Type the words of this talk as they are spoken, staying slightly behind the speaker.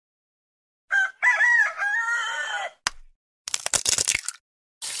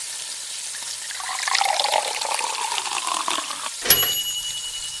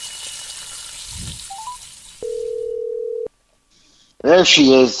There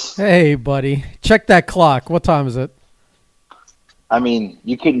she is. Hey, buddy. Check that clock. What time is it? I mean,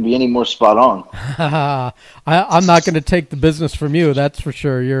 you couldn't be any more spot on. I'm not going to take the business from you. That's for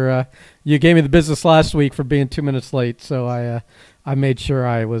sure. You gave me the business last week for being 2 minutes late, so I made sure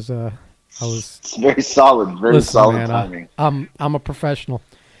I was. It's very solid. Solid timing. I'm a professional.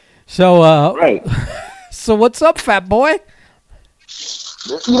 So right. So what's up, fat boy?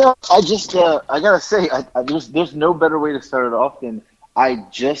 I just I gotta say, there's no better way to start it off than I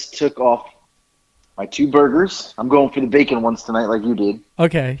just took off my 2 burgers. I'm going for the bacon ones tonight, like you did.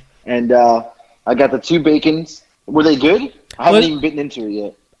 Okay. And I got the 2 bacons. Were they good? I haven't even bitten into it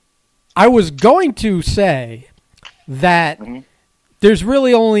yet. I was going to say that there's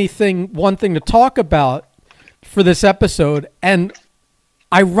really only one thing to talk about for this episode, and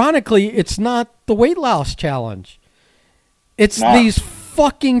ironically, it's not the weight loss challenge. It's these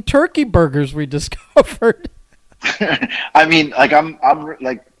fucking turkey burgers we discovered. I mean, like I'm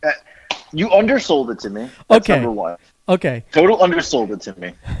like you undersold it to me. That's number one. Okay. Total undersold it to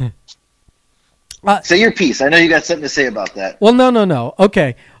me. Say your piece. I know you got something to say about that. Well, no.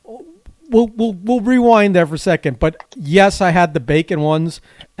 Okay. We'll rewind there for a second. But yes, I had the bacon ones,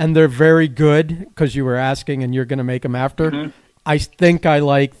 and they're very good because you were asking, and you're going to make them after. Mm-hmm. I think I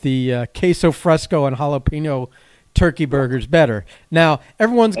like the queso fresco and jalapeno turkey burgers better. Now,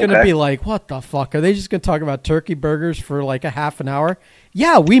 everyone's going to be like, what the fuck? Are they just going to talk about turkey burgers for like a half an hour?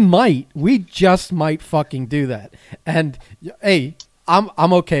 Yeah, we might. We just might fucking do that. And, hey, I'm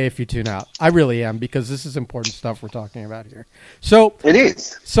okay if you tune out. I really am, because this is important stuff we're talking about here. So it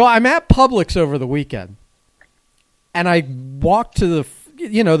is. So I'm at Publix over the weekend, and I walked to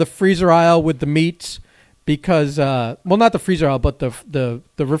the freezer aisle with the meats because, well, not the freezer aisle, but the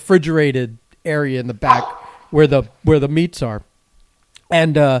refrigerated area in the back where the meats are.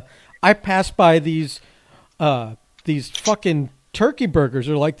 And I passed by these fucking turkey burgers.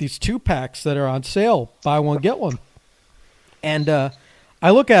 They're like these 2-packs that are on sale, buy one get one. And I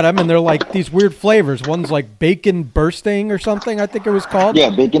look at them, and they're like these weird flavors. One's like bacon bursting or something, I think it was called. Yeah,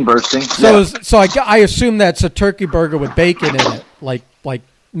 bacon bursting. So I assume that's a turkey burger with bacon in it, like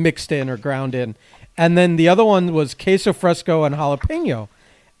mixed in or ground in. And then the other one was queso fresco and jalapeno.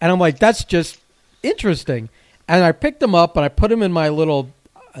 And I'm like, that's just interesting. And I picked them up, and I put them in my little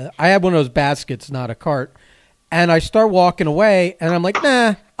I had one of those baskets, not a cart. And I start walking away, and I'm like,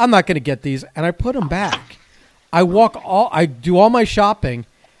 nah, I'm not going to get these. And I put them back. I do all my shopping.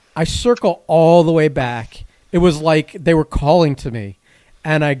 I circle all the way back. It was like they were calling to me.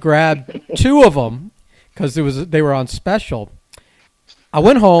 And I grabbed 2 of them because they were on special. I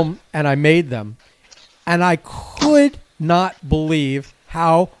went home, and I made them. And I could not believe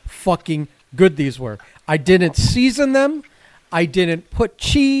how fucking good these were. I didn't season them. I didn't put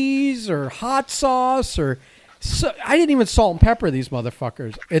cheese or hot sauce I didn't even salt and pepper these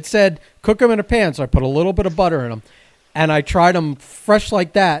motherfuckers. It said cook them in a pan, so I put a little bit of butter in them. And I tried them fresh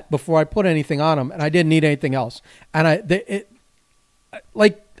like that before I put anything on them, and I didn't need anything else. And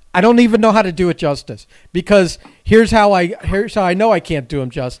I don't even know how to do it justice, because here's how I know I can't do them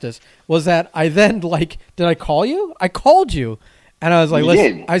justice. Was that I then did I call you? I called you, and I was like,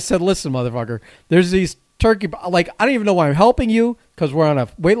 listen. I said, listen, motherfucker. There's these turkey. I don't even know why I'm helping you, because we're on a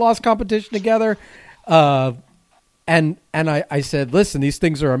weight loss competition together. And I said, listen, these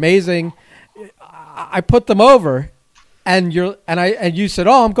things are amazing. I put them over, and you said,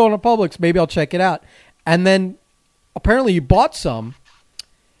 oh, I'm going to Publix. Maybe I'll check it out. And then apparently you bought some.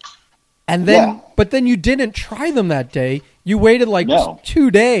 And then, But then you didn't try them that day. You waited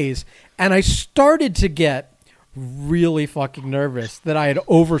 2 days, and I started to get really fucking nervous that I had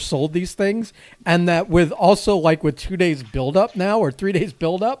oversold these things, and that with 2 days buildup now, or 3 days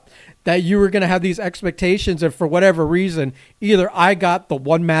buildup, that you were going to have these expectations, and for whatever reason, either I got the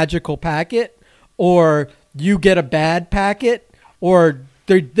one magical packet, or you get a bad packet, or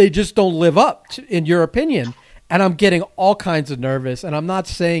they just don't live up in your opinion. And I'm getting all kinds of nervous, and I'm not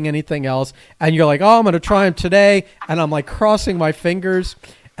saying anything else. And you're like, oh, I'm going to try them today. And I'm crossing my fingers.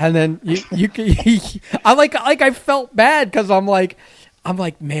 And then I felt bad, because I'm like,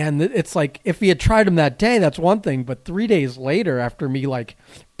 man, it's like if he had tried them that day, that's one thing. But 3 days later, after me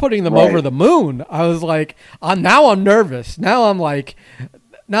putting them over the moon, I was like, now I'm nervous. Now I'm like,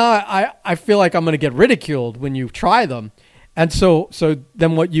 now I feel like I'm going to get ridiculed when you try them. And so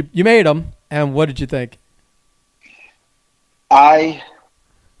then what you made them, and what did you think? I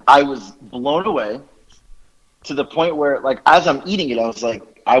was blown away to the point where, as I'm eating it, I was like,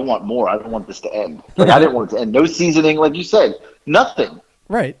 I want more. I don't want this to end. I didn't want it to end. No seasoning, like you said, nothing.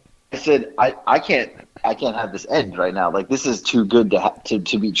 Right. I said, I can't have this end right now. This is too good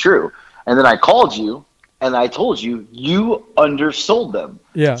to be true. And then I called you, and I told you, you undersold them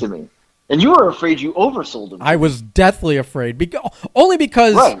to me. And you were afraid you oversold them. I was deathly afraid. Only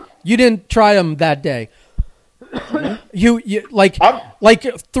because you didn't try them that day. You like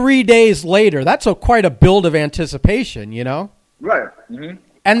 3 days later. That's quite a build of anticipation, you know? Right. Mm-hmm.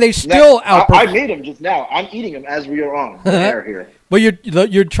 And they still outperform. I made them just now. I'm eating them as we are on the air here. Well,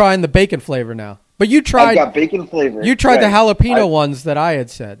 you're trying the bacon flavor now. But you tried. I've got bacon flavor. You tried the jalapeno ones that I had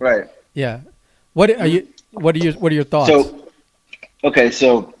said. Right. Yeah. What are your thoughts?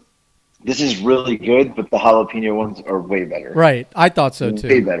 So this is really good, but the jalapeno ones are way better. Right. I thought so too.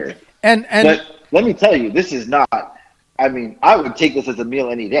 Way better. But let me tell you, this is not. I mean, I would take this as a meal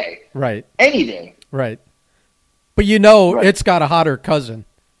any day. Right. Any day. Right. But it's got a hotter cousin.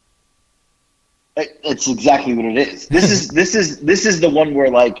 It's exactly what it is. This is the one where,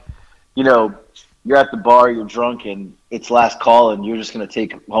 like, you know, you're at the bar, you're drunk, and it's last call, and you're just gonna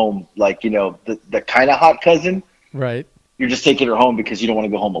take home, like, you know, the kind of hot cousin. Right. You're just taking her home because you don't want to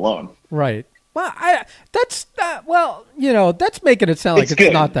go home alone. Right. Well, that's making it sound like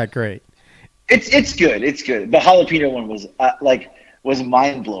it's not that great. It's good. It's good. The jalapeno one was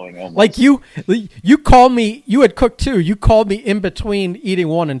mind blowing almost. Like you called me. You had cooked too. You called me in between eating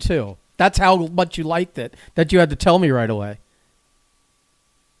 1 and 2. That's how much you liked it. That you had to tell me right away.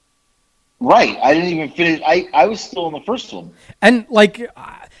 Right. I didn't even finish. I was still in the first one. And like,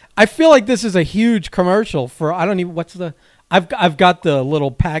 I feel like this is a huge commercial for. I don't even. What's the? I've got the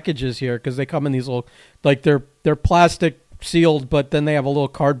little packages here because they come in these little, like they're plastic sealed, but then they have a little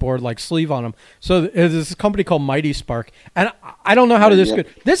cardboard like sleeve on them. So there's this company called Mighty Spark, and I don't know how to describe.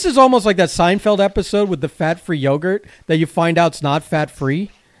 This is almost like that Seinfeld episode with the fat-free yogurt that you find out it's not fat-free.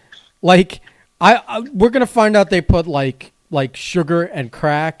 Like we're gonna find out they put like sugar and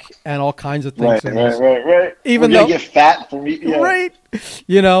crack and all kinds of things in this. Right. Even though you get fat from eating, right?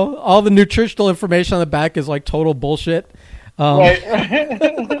 You know, all the nutritional information on the back is like total bullshit. Right.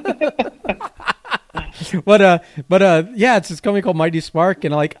 But yeah, it's this company called Mighty Spark,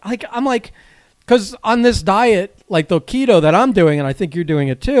 and I'm like, because on this diet, like the keto that I'm doing, and I think you're doing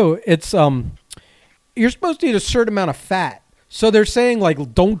it too, it's you're supposed to eat a certain amount of fat. So they're saying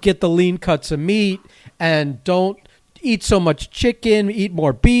like don't get the lean cuts of meat and don't eat so much chicken, eat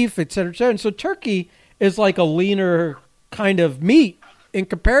more beef, et cetera, et cetera. And so turkey is like a leaner kind of meat in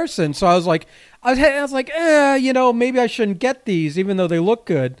comparison. So I was like, you know, maybe I shouldn't get these, even though they look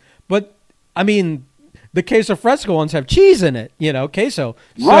good. But I mean, the queso fresco ones have cheese in it, you know, queso.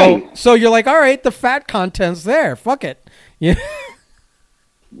 Right. So you're like, all right, the fat content's there. Fuck it. Yeah.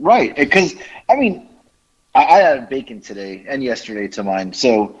 Right. Because I mean, I had bacon today and yesterday to mine.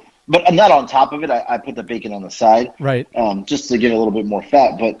 So, but I'm not on top of it. I put the bacon on the side. Right. Just to get a little bit more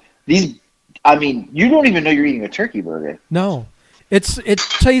fat. But these, I mean, you don't even know you're eating a turkey burger. No. It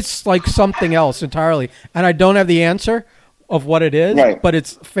tastes like something else entirely. And I don't have the answer of what it is, but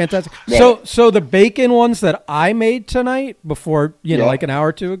it's fantastic. Right. So the bacon ones that I made tonight before, you know, like an hour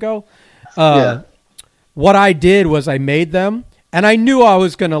or two ago, what I did was I made them, and I knew I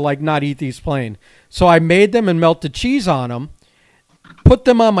was going to like not eat these plain. So I made them and melted cheese on them, put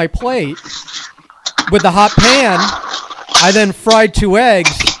them on my plate with the hot pan. I then fried 2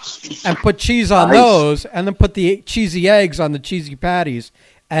 eggs and put cheese on those, and then put the cheesy eggs on the cheesy patties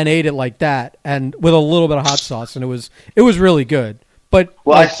and ate it like that, and with a little bit of hot sauce, and it was really good. But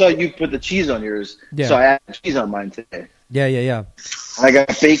I saw you put the cheese on yours, so I added cheese on mine today. Yeah. I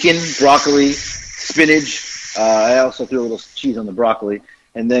got bacon, broccoli, spinach. I also threw a little cheese on the broccoli,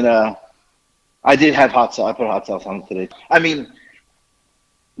 and then I did have hot sauce. I put hot sauce on it today. I mean,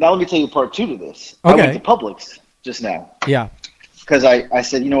 now let me tell you part 2 to this. Okay. I went to Publix just now. Yeah. Because I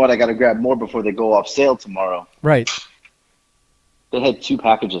said, you know what, I got to grab more before they go off sale tomorrow. Right. They had 2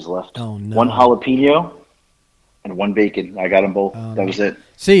 packages left. Oh, no. 1 jalapeno and 1 bacon. I got them both. That was it.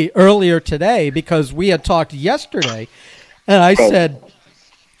 See, earlier today, because we had talked yesterday, and I said,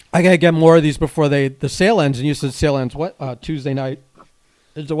 I got to get more of these before the sale ends. And you said sale ends Tuesday night.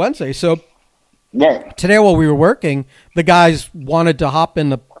 It's a Wednesday. So today while we were working, the guys wanted to hop in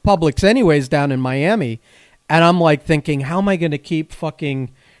the Publix anyways down in Miami. And I'm like thinking, how am I going to keep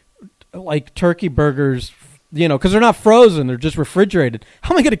fucking like turkey burgers, you know, because they're not frozen, they're just refrigerated.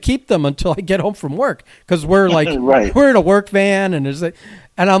 How am I going to keep them until I get home from work? Because we're like, we're in a work van, and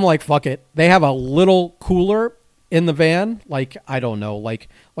I'm like, fuck it. They have a little cooler in the van, like, I don't know, like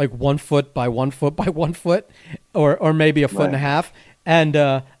 1 foot by 1 foot by 1 foot, or maybe a foot and a half. And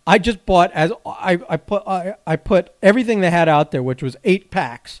I just bought, as I put everything they had out there, which was 8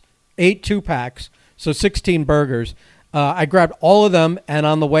 2-packs. So 16 burgers. I grabbed all of them, and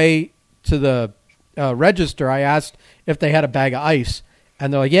on the way to the register, I asked if they had a bag of ice.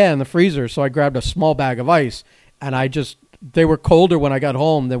 And they're like, yeah, in the freezer. So I grabbed a small bag of ice, and they were colder when I got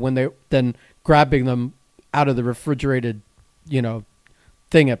home than grabbing them out of the refrigerated,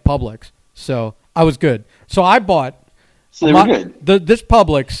 thing at Publix. So I was good. So I bought. So they were good. This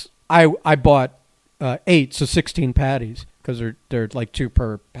Publix, I bought 8, so 16 patties because they're like 2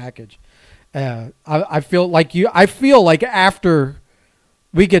 per package. I feel like after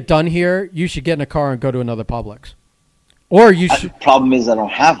we get done here, you should get in a car and go to another Publix. Or you should. The problem is I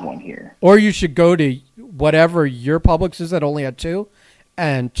don't have one here. Or you should go to whatever your Publix is that only had 2,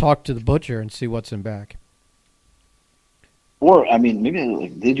 and talk to the butcher and see what's in back. Or maybe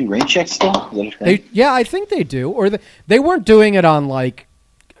they do rain checks still. I think they do. Or they weren't doing it on like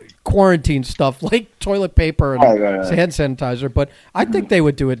quarantine stuff like toilet paper and hand sanitizer, but I think they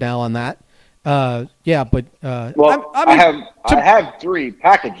would do it now on that. I have 3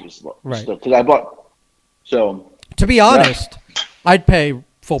 packages because I bought. So to be honest, I'd pay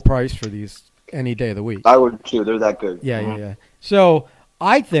full price for these any day of the week. I would too. They're that good. Yeah. So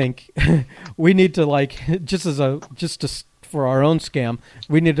I think we need to for our own scam,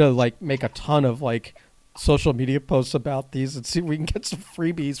 we need to make a ton of social media posts about these and see if we can get some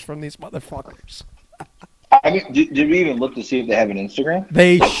freebies from these motherfuckers. Did we even look to see if they have an Instagram?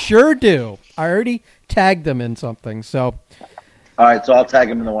 They sure do. I already tagged them in something. So, all right. So I'll tag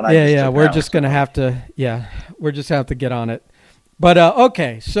them in the one. We're just gonna have to. Yeah, we're just have to get on it. But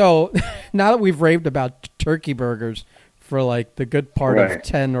okay. So now that we've raved about turkey burgers for the good part of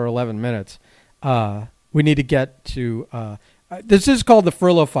 10 or 11 minutes, we need to get to. This is called the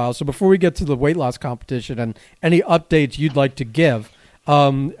Furlough File. So before we get to the weight loss competition and any updates you'd like to give.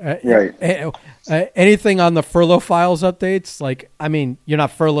 Anything on the Furlough Files updates? You're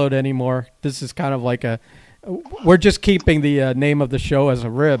not furloughed anymore. This is kind of we're just keeping the name of the show as a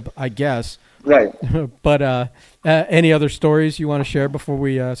rib, I guess. Right. But any other stories you want to share before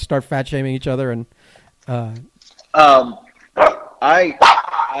we start fat shaming each other? And this dog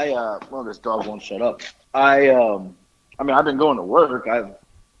won't shut up. I've been going to work. I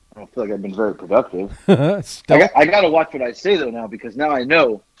don't feel like I've been very productive. Still? I got to watch what I say, though, now, because now I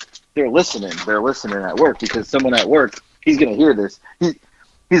know they're listening. They're listening at work because someone at work, he's going to hear this.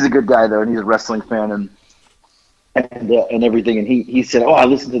 He's a good guy, though, and he's a wrestling fan and everything. And he said, I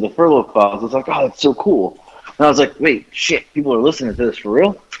listened to the Furlough Files. I was like, oh, that's so cool. And I was like, wait, shit, people are listening to this for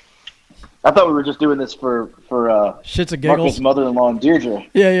real? I thought we were just doing this for shits and giggles. Marco's mother-in-law and Deirdre.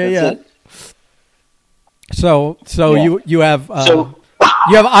 Yeah. So you have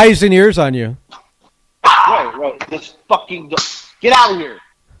you have eyes and ears on you. Right. This fucking get out of here.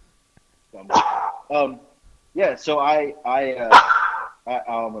 So I'm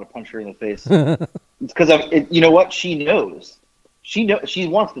gonna punch her in the face. It's because you know what? She knows. She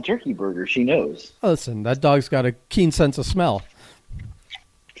wants the turkey burger. She knows. Listen, that dog's got a keen sense of smell.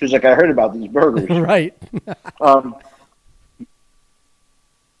 She's like, I heard about these burgers. Right. I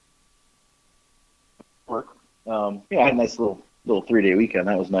had a nice little 3-day weekend.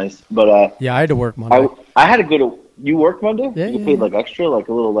 That was nice. But I had to work Monday. I had to go to. You worked Monday? Yeah, you paid extra, a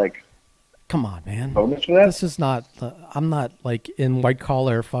little Come on, man. Bonus for that? This is not. I'm not in white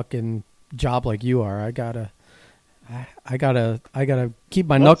collar fucking job like you are. I gotta keep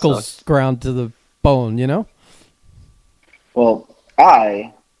my knuckles ground to the bone. Well,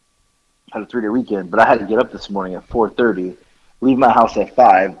 I had a 3-day weekend, but I had to get up this morning at 4:30. Leave my house at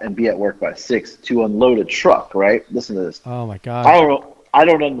 5 and be at work by 6 to unload a truck, right? Listen to this. Oh, my God. I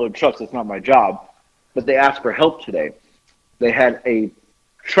don't unload trucks. It's not my job. But they asked for help today. They had a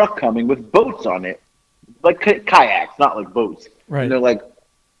truck coming with boats on it, like kayaks, not like boats. Right. And they're like,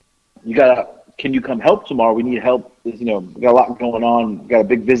 can you come help tomorrow? We need help. We got a lot going on. We got a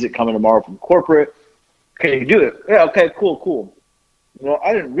big visit coming tomorrow from corporate. Can you do it? Yeah, okay, cool.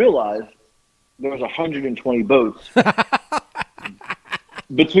 I didn't realize there was 120 boats.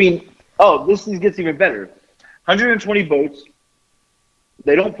 This gets even better. 120 boats.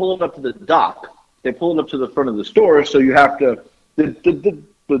 They don't pull it up to the dock. They pull it up to the front of the store, so you have to. The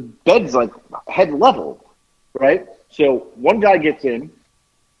bed's head level, right? So one guy gets in.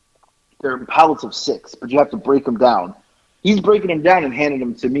 They're in pallets of 6, but you have to break them down. He's breaking them down and handing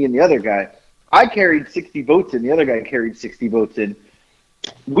them to me and the other guy. I carried 60 boats in. The other guy carried 60 boats in.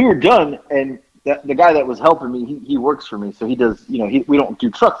 We were done, and the guy that was helping me, he works for me, so he does, we don't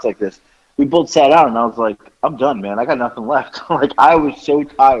do trucks like this. We both sat down, and I was like, I'm done, man. I got nothing left. I was so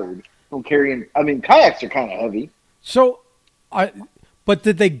tired from carrying. Kayaks are kind of heavy. So, but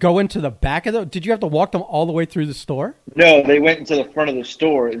did they go into the back of did you have to walk them all the way through the store? No, they went into the front of the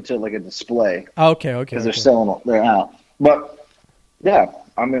store into a display. Okay. Because they're selling, they're out. But, yeah,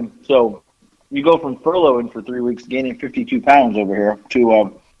 so you go from furloughing for 3 weeks, gaining 52 pounds over here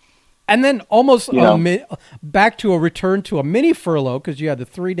to and then almost back to a return to a mini furlough because you had the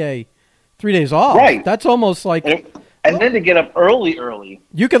 3 days off. Right. That's almost like. And then to get up early.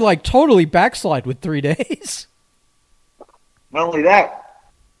 You could like totally backslide with 3 days. Not only that,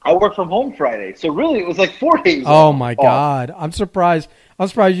 I work from home Friday, so really it was like 4 days. Oh my God! I'm surprised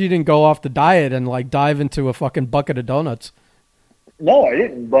you didn't go off the diet and like dive into a fucking bucket of donuts. No, I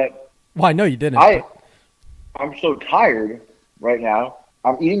didn't. But well, I know you didn't. I'm so tired right now.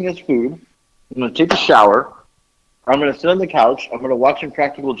 I'm eating this food. I'm gonna take a shower. I'm gonna sit on the couch. I'm gonna watch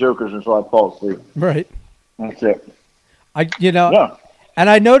Impractical Jokers until I fall asleep. Right. That's it. Yeah. And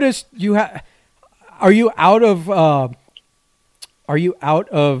I noticed you Are you out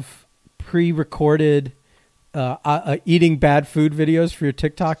of pre-recorded eating bad food videos for your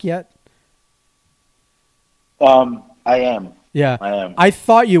TikTok yet? I am. Yeah, I am. I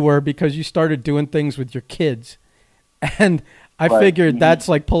thought you were because you started doing things with your kids, and I figured that's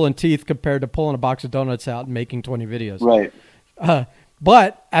like pulling teeth compared to pulling a box of donuts out and making 20 videos. Right.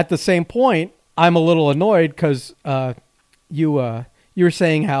 But at the same point, I'm a little annoyed because you were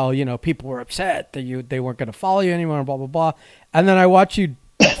saying how people were upset that they weren't going to follow you anymore, and blah blah blah, and then I watch you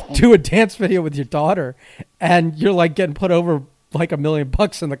do a dance video with your daughter, and you're like getting put over like $1 million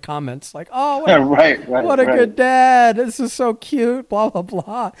in the comments, like, oh, what a good dad, this is so cute, blah blah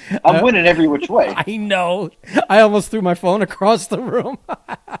blah. I'm winning every which way. I know. I almost threw my phone across the room.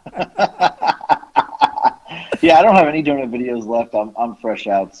 Yeah, I don't have any donut videos left. I'm fresh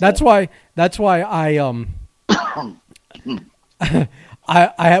out. So. That's why I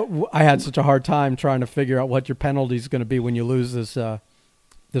had such a hard time trying to figure out what your penalty is going to be when you lose this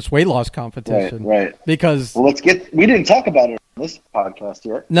weight loss competition. Right. Because we didn't talk about it on this podcast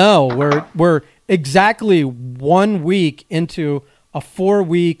yet. No, we're exactly 1 week into a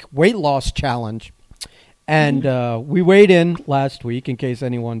 4-week weight loss challenge, and we weighed in last week. In case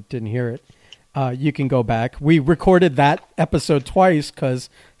anyone didn't hear it, you can go back. We recorded that episode twice because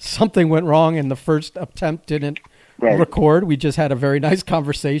something went wrong and the first attempt didn't record. We just had a very nice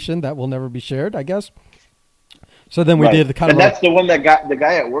conversation that will never be shared, I guess. So then we did the kind and that's the one that got the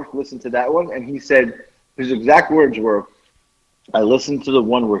guy at work listened to that one, and he said his exact words were, "I listened to the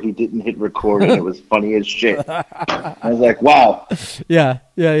one where he didn't hit record, and it was funny as shit." I was like, "Wow." Yeah.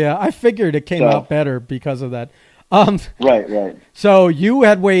 I figured it came out better because of that. Right. So you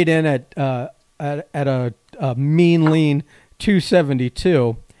had weighed in at a mean lean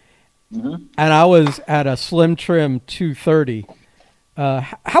 272, and I was at a slim trim 230.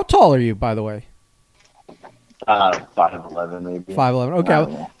 How tall are you, by the way? 5'11", maybe. 5'11".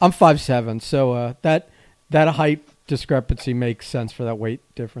 Okay, I'm 5'7", so that height discrepancy makes sense for that weight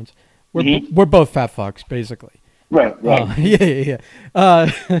difference. We're both fat fucks, basically. Right. Yeah.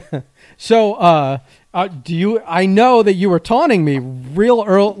 So, do you? I know that you were taunting me real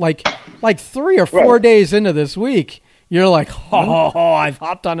early, like 3 or 4 days into this week. You're like, I've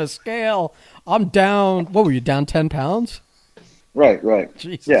hopped on a scale. I'm down. What were you down 10 pounds? Right.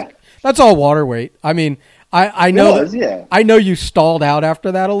 Jesus. Yeah. That's all water weight. I mean, I know I know you stalled out after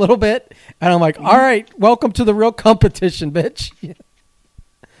that a little bit, and I'm like, all right, welcome to the real competition, bitch.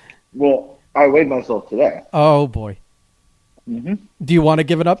 Well, I weighed myself today. Oh boy. Mm-hmm. Do you want to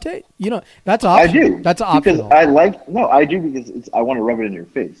give an update? That's optional. I do. That's optional. Because I do because I want to rub it in your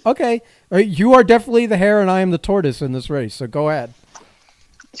face. Okay. You are definitely the hare, and I am the tortoise in this race. So go ahead.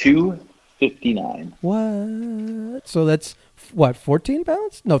 259. What? So that's what? 14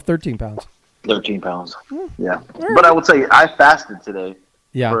 pounds? No, 13 pounds. 13 pounds. Yeah. But I will tell you, I fasted today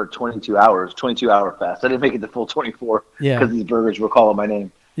for 22 hours, 22-hour fast. I didn't make it the full 24 because these burgers were calling my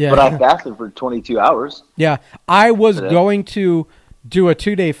name. Yeah. But I fasted for 22 hours. Yeah. I was going to do a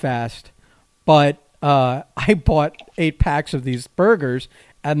 2-day fast, but I bought 8 packs of these burgers,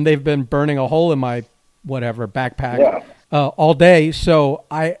 and they've been burning a hole in my backpack all day. So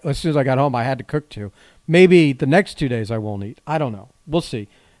as soon as I got home, I had to cook 2. Maybe the next 2 days I won't eat. I don't know. We'll see.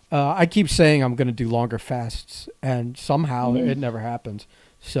 I keep saying I'm going to do longer fasts, and somehow it never happens.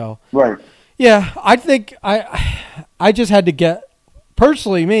 So, yeah, I think I just had to get.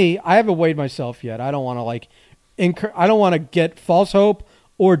 Personally, me, I haven't weighed myself yet. I don't want to I don't want to get false hope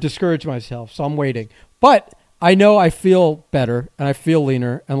or discourage myself. So I'm waiting, but I know I feel better and I feel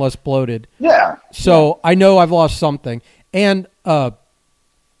leaner and less bloated. Yeah. So I know I've lost something, and I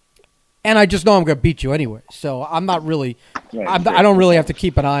just know I'm going to beat you anyway. So I'm not really. I don't really have to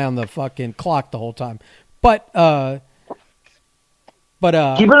keep an eye on the fucking clock the whole time. But keeping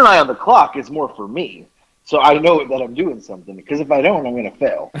an eye on the clock is more for me. So I know that I'm doing something, because if I don't, I'm going to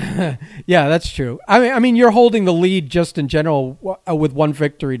fail. Yeah, that's true. I mean, you're holding the lead just in general with 1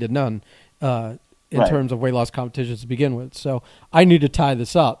 victory to none in terms of weight loss competitions to begin with. So I need to tie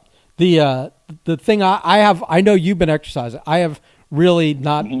this up. The thing I know you've been exercising. I have really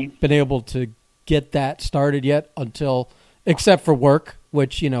not been able to get that started yet except for work,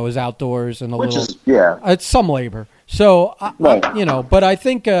 which, is outdoors and it's some labor. So, but I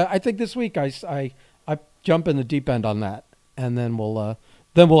think this week I jump in the deep end on that, and then we'll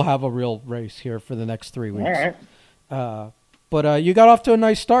have a real race here for the next 3 weeks. All right. But you got off to a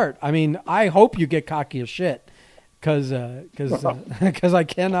nice start. I mean, I hope you get cocky as shit because I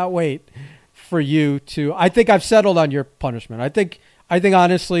cannot wait for you to. I think I've settled on your punishment. I think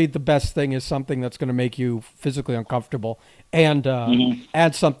honestly the best thing is something that's going to make you physically uncomfortable and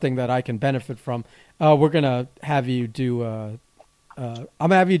add something that I can benefit from. We're going to have you do. I'm going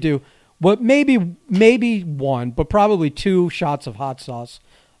to have you do what maybe one, but probably 2 shots of hot sauce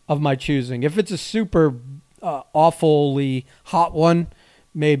of my choosing. If it's a super awfully hot one,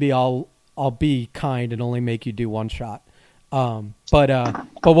 maybe I'll be kind and only make you do 1 shot. But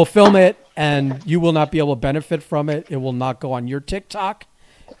we'll film it, and you will not be able to benefit from it. It will not go on your TikTok.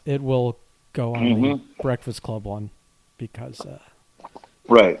 It will go on the Breakfast Club one because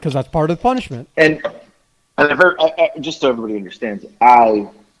that's part of the punishment. And just so everybody understands,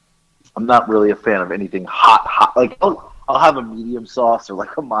 I'm not really a fan of anything hot. Like I'll have a medium sauce or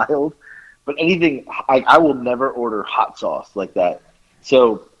like a mild, but anything I will never order hot sauce like that.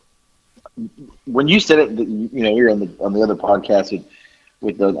 So when you said it, we were on the other podcast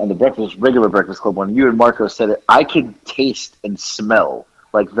on the regular Breakfast Club one. You and Marco said it. I could taste and smell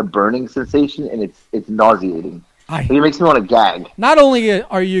like the burning sensation, and it's nauseating. It makes me want to gag. Not only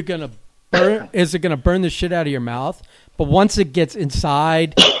are you gonna burn, is it gonna burn the shit out of your mouth, but once it gets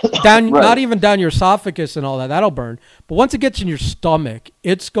inside, not even down your esophagus and all that, that'll burn. But once it gets in your stomach,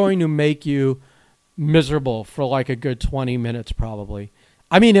 it's going to make you miserable for like a good 20 minutes probably.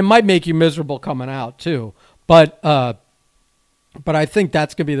 I mean, it might make you miserable coming out too, but I think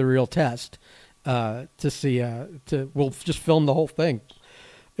that's gonna be the real test to see. We'll just film the whole thing.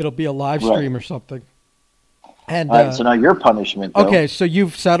 It'll be a live stream or something. And so now your punishment. Though. Okay, so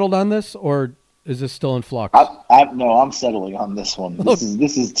you've settled on this, or is this still in flux? No, I'm settling on this one.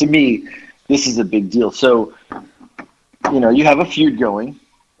 This is to me, this is a big deal. So, you have a feud going.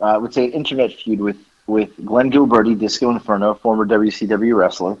 I would say internet feud with Glenn Gilberti, Disco Inferno, former WCW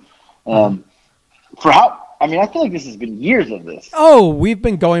wrestler. I feel like this has been years of this. Oh, we've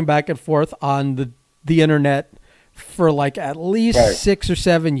been going back and forth on the internet for like at least 6 or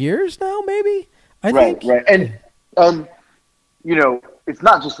 7 years now, maybe. I think. Right. And it's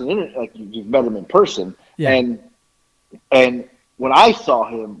not just an internet. Like you've met him in person. Yeah. And when I saw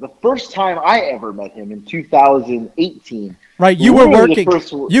him, the first time I ever met him in 2018. Right, you were working.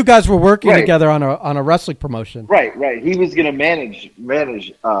 You guys were working together on a wrestling promotion. Right. He was going to manage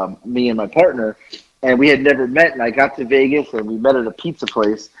me and my partner, and we had never met. And I got to Vegas, and we met at a pizza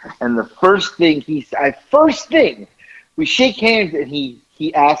place. And the first thing we shake hands, and he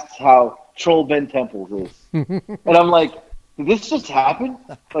asks how Troll Ben Temples is, and I'm like, did this just happen?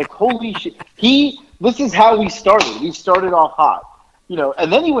 Like, holy shit! This is how we started. We started off hot,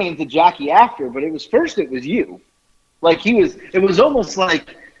 and then he went into Jackie after. But it was you. Like it was almost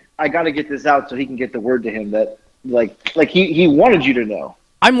like I got to get this out so he can get the word to him that like he wanted you to know.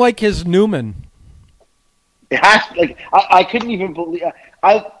 I'm like his Newman. I couldn't even believe.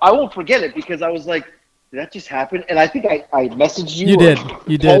 I won't forget it because I was like, did that just happen? And I think I messaged you. You did.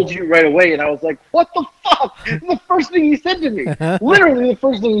 Called you right away, and I was like, what the fuck? The first thing you said to me. Literally the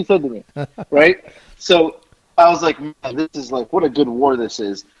first thing you said to me. Right? So I was like, man, this is like, what a good war this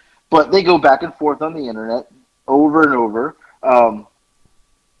is. But they go back and forth on the internet over and over.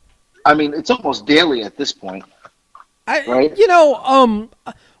 It's almost daily at this point. Right?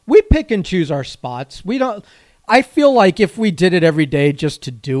 We pick and choose our spots. We don't. I feel like if we did it every day just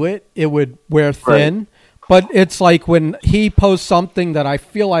to do it, it would wear thin. Right. But it's like when he posts something that I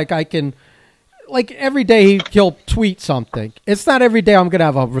feel like I can, like every day he'll tweet something. It's not every day I'm going to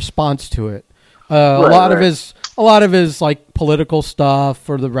have a response to it. A lot of his like political stuff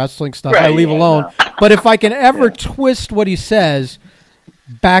or the wrestling stuff I leave alone. No. But if I can ever twist what he says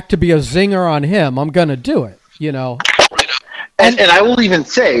back to be a zinger on him, I'm going to do it, And I will even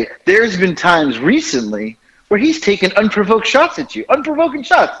say there's been times recently where he's taken unprovoked shots at you. Unprovoked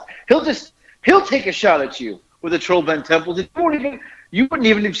shots. He'll take a shot at you with a Troll Ben Temples. You wouldn't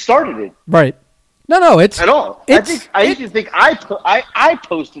even have started it. Right. No, it's at all. I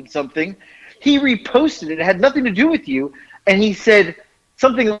posted something. He reposted it. It had nothing to do with you, and he said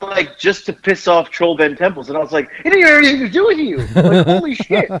something like just to piss off Troll Ben Temples, and I was like, it didn't have anything to do with you. Like, holy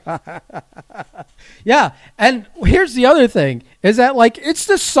shit. Yeah, and here's the other thing, is that, like, it's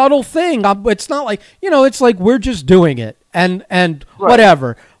this subtle thing. It's not like, it's like we're just doing it, and right.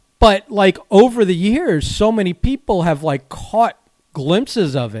 Whatever. But, like, over the years, so many people have, like, caught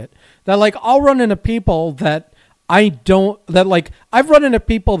glimpses of it that, like, I'll run into people that I've run into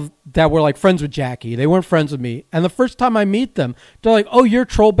people that were, like, friends with Jackie. They weren't friends with me. And the first time I meet them, they're like, oh, you're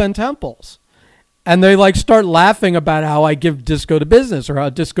Troll Ben Temples. And they, like, start laughing about how I give Disco the business or how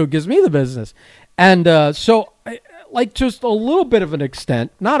Disco gives me the business. And so, like, just a little bit of an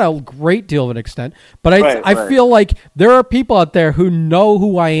extent, not a great deal of an extent, but I feel like there are people out there who know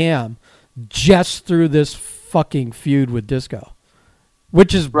who I am just through this fucking feud with Disco,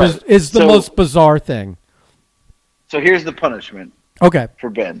 which is the most bizarre thing. So here's the punishment. Okay. For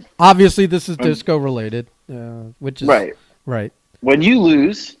Ben. Obviously, this is Disco related, which is right. When you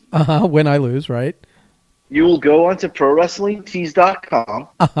lose, when I lose, right, you will go onto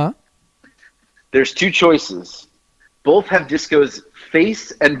ProWrestlingTees.com. There's two choices. Both have Disco's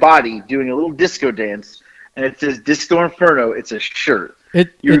face and body doing a little disco dance, and it says Disco Inferno. It's a shirt.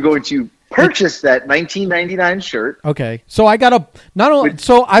 You're going to purchase that $19.99 shirt. Okay. So I've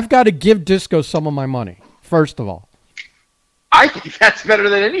got to give Disco some of my money first of all. I think that's better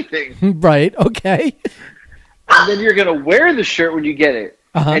than anything. Right, okay. And then you're going to wear the shirt when you get it.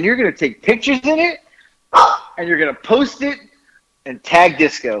 And you're going to take pictures in it. And you're going to post it and tag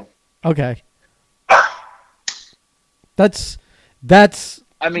Disco. Okay. That's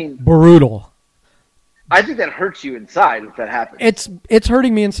brutal. I think that hurts you inside if that happens. It's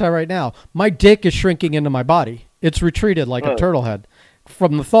hurting me inside right now. My dick is shrinking into my body. It's retreated like a turtle head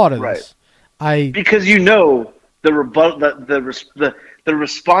from the thought of this. Because the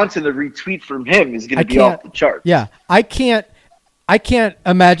response and the retweet from him is going to be off the charts. Yeah, I can't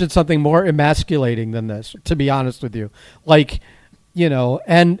imagine something more emasculating than this, to be honest with you. Like,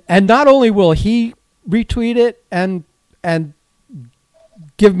 and not only will he retweet it and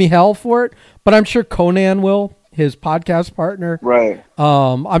give me hell for it, but I'm sure Conan will, his podcast partner. Right.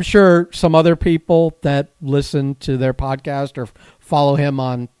 I'm sure some other people that listen to their podcast or follow him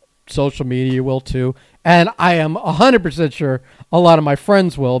on social media will too. And I am 100% sure a lot of my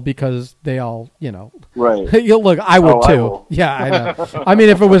friends will, because they all, Right. Look, I would too. I will. Yeah, I know. I mean,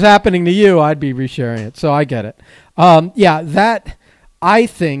 if it was happening to you, I'd be resharing it. So I get it. That I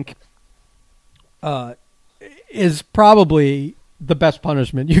think is probably the best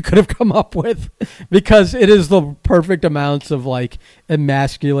punishment you could have come up with, because it is the perfect amounts of, like,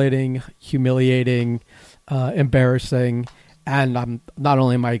 emasculating, humiliating, embarrassing, and I'm not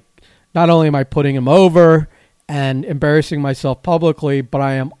only am I putting him over and embarrassing myself publicly, but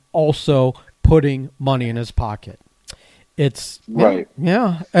I am also putting money in his pocket. It's right.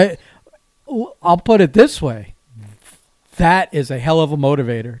 Yeah. I'll put it this way. That is a hell of a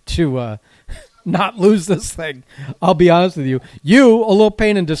motivator to not lose this thing. I'll be honest with you. You, a little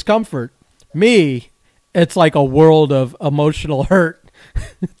pain and discomfort. Me, it's like a world of emotional hurt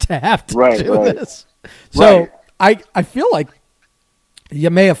to have to do this. So I feel like you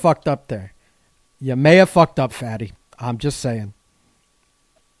may have fucked up there. You may have fucked up, fatty. I'm just saying.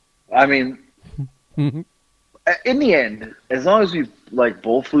 I mean, in the end, as long as we, like,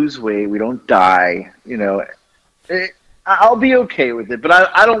 both lose weight, we don't die, I'll be okay with it. But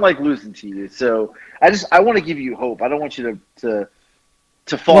I don't like losing to you, so I want to give you hope. I don't want you to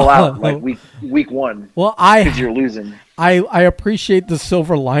fall out like week one. Well, because you're losing. I appreciate the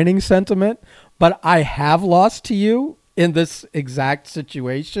silver lining sentiment, but I have lost to you in this exact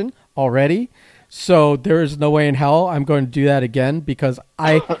situation already. So there is no way in hell I'm going to do that again, because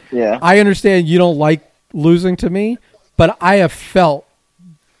I understand you don't like losing to me, but I have felt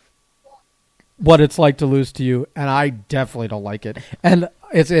what it's like to lose to you, and I definitely don't like it. And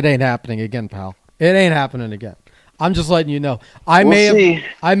it ain't happening again, pal. It ain't happening again. I'm just letting you know. I may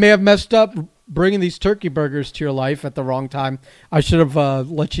have messed up bringing these turkey burgers to your life at the wrong time. I should have I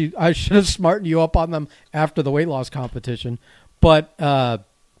should have smartened you up on them after the weight loss competition. But I'm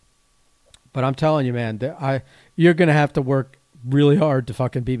telling you, man, you're gonna have to work really hard to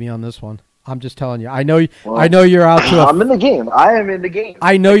fucking beat me on this one. I'm just telling you. I know you're out to. I'm in the game. I am in the game.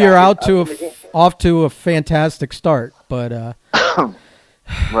 I know you're off to a fantastic start, but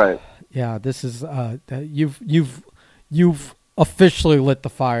right. Yeah, this is you've officially lit the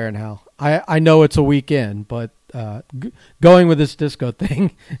fire in hell. I know it's a weekend, but going with this Disco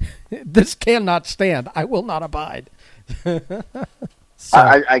thing, this cannot stand. I will not abide. So,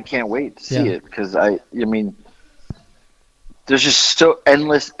 I can't wait to see it, because I mean, there's just so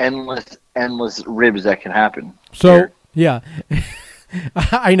endless ribs that can happen. So here. Yeah,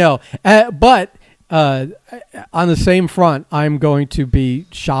 I know, but on the same front, I'm going to be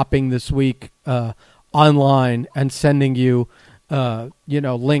shopping this week online and sending you,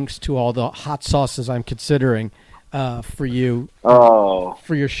 links to all the hot sauces I'm considering for you.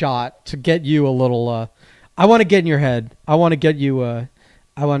 For your shot to get you a little. I want to get in your head. I want to get you.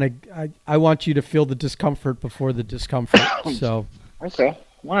 I want you to feel the discomfort before the discomfort. So. Okay.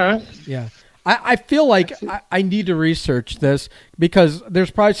 All right. Yeah. I feel like I need to research this because there's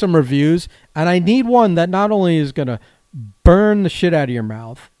probably some reviews, and I need one that not only is going to burn the shit out of your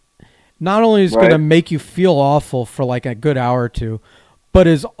mouth, not only is going to make you feel awful for like a good hour or two, but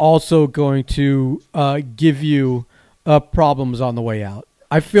is also going to give you problems on the way out.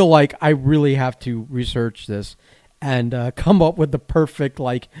 I feel like I really have to research this and come up with the perfect,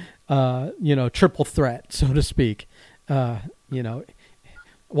 triple threat, so to speak.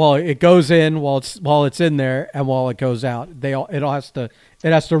 Well, it goes in while it's in there, and while it goes out, it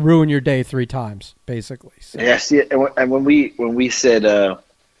has to ruin your day 3 times, basically. So. Yeah, see, and when we said that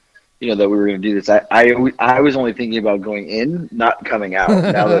we were going to do this, I was only thinking about going in, not coming out.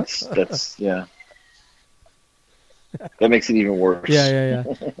 Now that's yeah, that makes it even worse. Yeah.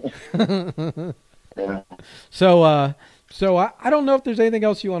 Yeah. So I don't know if there's anything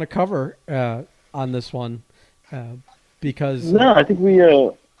else you want to cover on this one, because no, I think we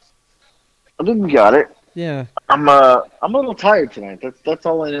got it. Yeah, I'm a little tired tonight. That's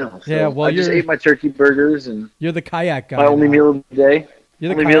all I know. So yeah, well, I just ate my turkey burgers and you're the kayak guy. My only meal of the day.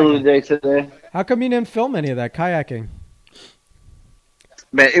 You're the only meal of the day today. How come you didn't film any of that kayaking?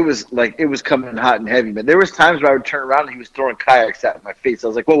 Man, it was coming hot and heavy. Man, there was times where I would turn around and he was throwing kayaks at my face. I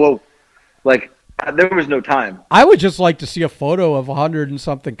was like, whoa, like there was no time. I would just like to see a photo of 100 and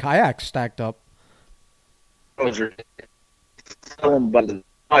something kayaks stacked up.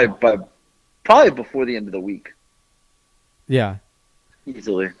 Probably before the end of the week. Yeah,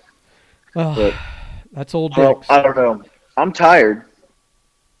 easily. Oh, but, that's old jokes. I don't know. I'm tired.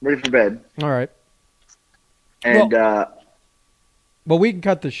 Ready for bed. All right. And well, we can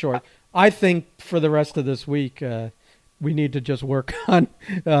cut this short. I think for the rest of this week, we need to just work on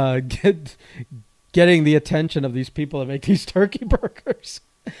getting the attention of these people that make these turkey burgers.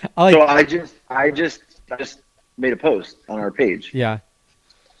 So I just made a post on our page. Yeah.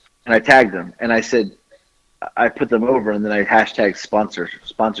 And I tagged them, and I said, I put them over, and then I hashtag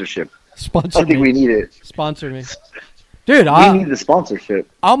sponsorship. I think we need it. Sponsor me, dude. We need the sponsorship.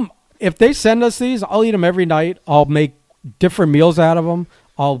 If they send us these, I'll eat them every night. I'll make different meals out of them.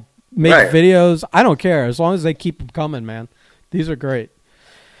 I'll make videos. I don't care as long as they keep them coming, man. These are great.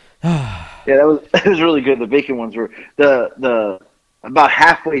 Yeah, that was really good. The bacon ones were the about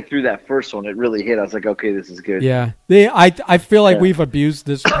halfway through that first one, it really hit. I was like, okay, this is good. Yeah. I feel like we've abused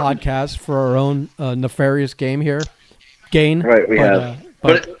this podcast for our own nefarious gain here. Right, we have.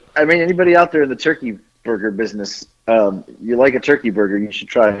 But, I mean, anybody out there in the turkey burger business, you like a turkey burger, you should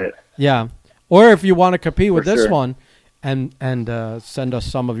try it. Yeah. Or if you want to compete with this one and send us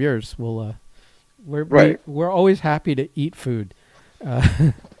some of yours, we're always happy to eat food.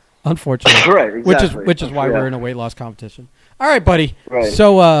 Unfortunately. Right, exactly. Which is why we're in a weight loss competition. All right, buddy. Right.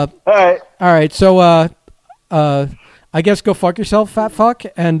 So, all right. So, I guess go fuck yourself, fat fuck,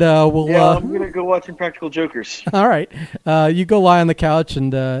 and we'll. Yeah, I'm gonna go watch Impractical Jokers. All right. You go lie on the couch,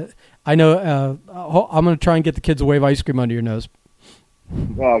 and I know I'm gonna try and get the kids a wave ice cream under your nose.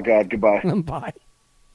 Oh God! Goodbye. Bye.